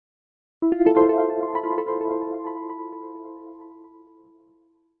Welcome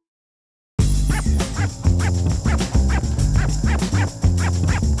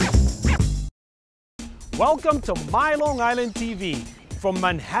to MyLITV. From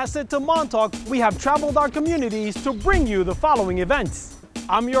Manhasset to Montauk, we have traveled our communities to bring you the following events.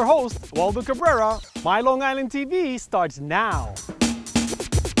 I'm your host, Waldo Cabrera. MyLITV starts now.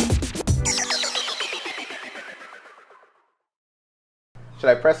 Should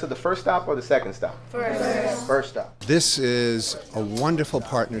I press to the first stop or the second stop? First stop. This is a wonderful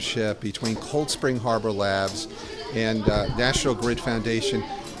partnership between Cold Spring Harbor Labs and National Grid Foundation,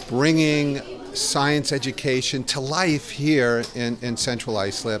 bringing science education to life here in Central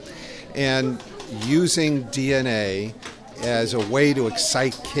Islip and using DNA as a way to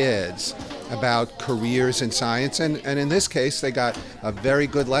excite kids about careers in science. And in this case, they got a very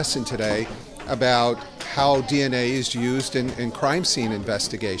good lesson today about how DNA is used in crime scene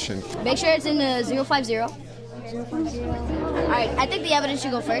investigation. Make sure it's in the 050. All right, I think the evidence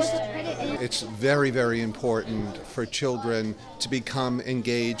should go first. It's very, very important for children to become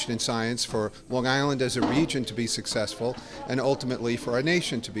engaged in science, for Long Island as a region to be successful, and ultimately for our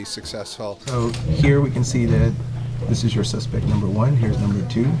nation to be successful. So here we can see that this is your suspect number 1, here's number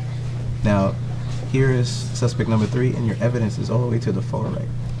 2. Now, here is suspect number 3, and your evidence is all the way to the far right.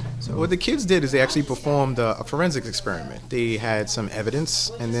 So what the kids did is they actually performed a forensics experiment. They had some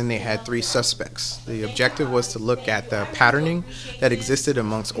evidence, and then they had 3 suspects. The objective was to look at the patterning that existed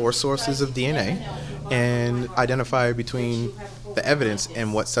amongst ore sources of DNA and identify between the evidence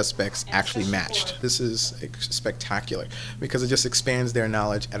and what suspects actually matched. This is spectacular because it just expands their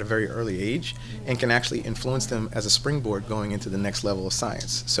knowledge at a very early age and can actually influence them as a springboard going into the next level of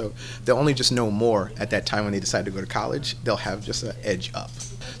science. So they'll only just know more at that time when they decide to go to college. They'll have just an edge up.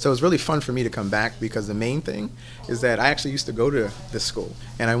 So it was really fun for me to come back because the main thing is that I actually used to go to this school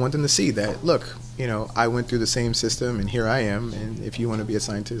and I want them to see that, look, you know, I went through the same system and here I am, and if you want to be a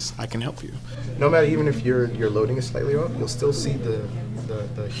scientist, I can help you. No matter, even if your loading is slightly off, you'll still see the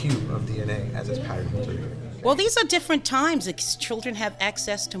hue of DNA as it's patterned through. Well, these are different times. Children have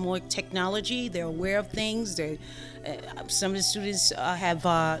access to more technology. They're aware of things. Some of the students have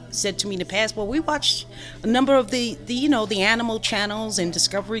said to me in the past, well, we watched a number of the animal channels and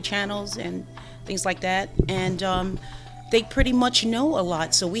Discovery channels and things like that, and they pretty much know a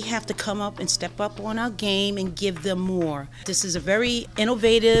lot. So we have to come up and step up on our game and give them more. This is a very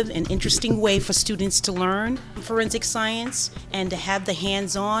innovative and interesting way for students to learn forensic science and to have the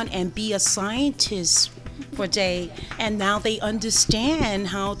hands-on and be a scientist for a day, and now they understand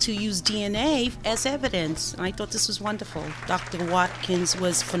how to use DNA as evidence. And I thought this was wonderful. Dr. Watkins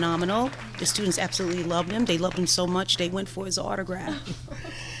was phenomenal. The students absolutely loved him. They loved him so much they went for his autograph.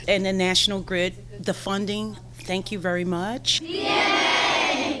 And the National Grid, the funding, thank you very much.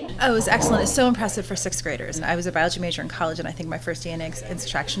 Oh, it was excellent. It's so impressive for 6th graders. And I was a biology major in college, and I think my first DNA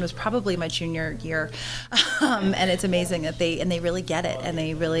extraction was probably my junior year. And it's amazing that they really get it, and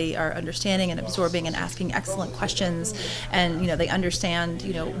they really are understanding and absorbing and asking excellent questions. And they understand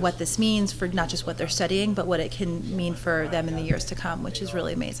what this means for not just what they're studying, but what it can mean for them in the years to come, which is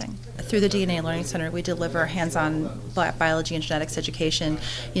really amazing. Through the DNA Learning Center, we deliver hands-on biology and genetics education,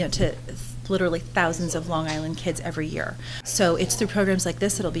 to literally thousands of Long Island kids every year. So it's through programs like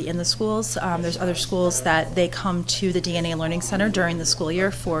this. It'll be in the schools. There's other schools that they come to the DNA Learning Center during the school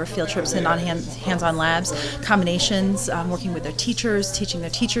year for field trips and hands-on labs, combinations, working with their teachers, teaching their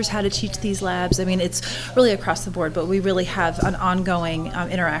teachers how to teach these labs. I mean, it's really across the board, but we really have an ongoing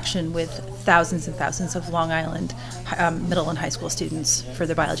interaction with thousands and thousands of Long Island middle and high school students for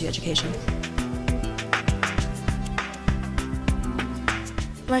their biology education.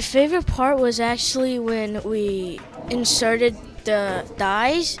 My favorite part was actually when we inserted the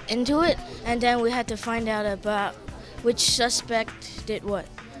dyes into it, and then we had to find out about which suspect did what,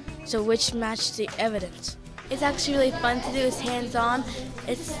 so which matched the evidence. It's actually really fun to do. It's hands-on.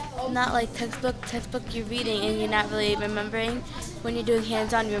 It's not like textbook you're reading and you're not really remembering. When you're doing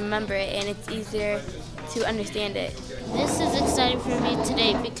hands-on, you remember it, and it's easier to understand it. This is exciting for me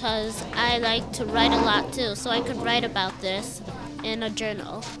today because I like to write a lot too, so I could write about this in a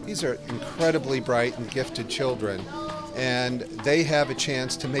journal. These are incredibly bright and gifted children, and they have a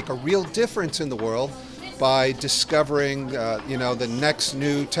chance to make a real difference in the world by discovering the next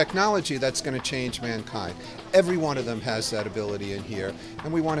new technology that's going to change mankind. Every one of them has that ability in here,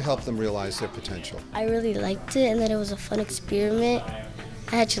 and we want to help them realize their potential. I really liked it, and that it was a fun experiment.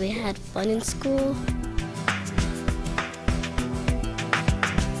 I actually had fun in school.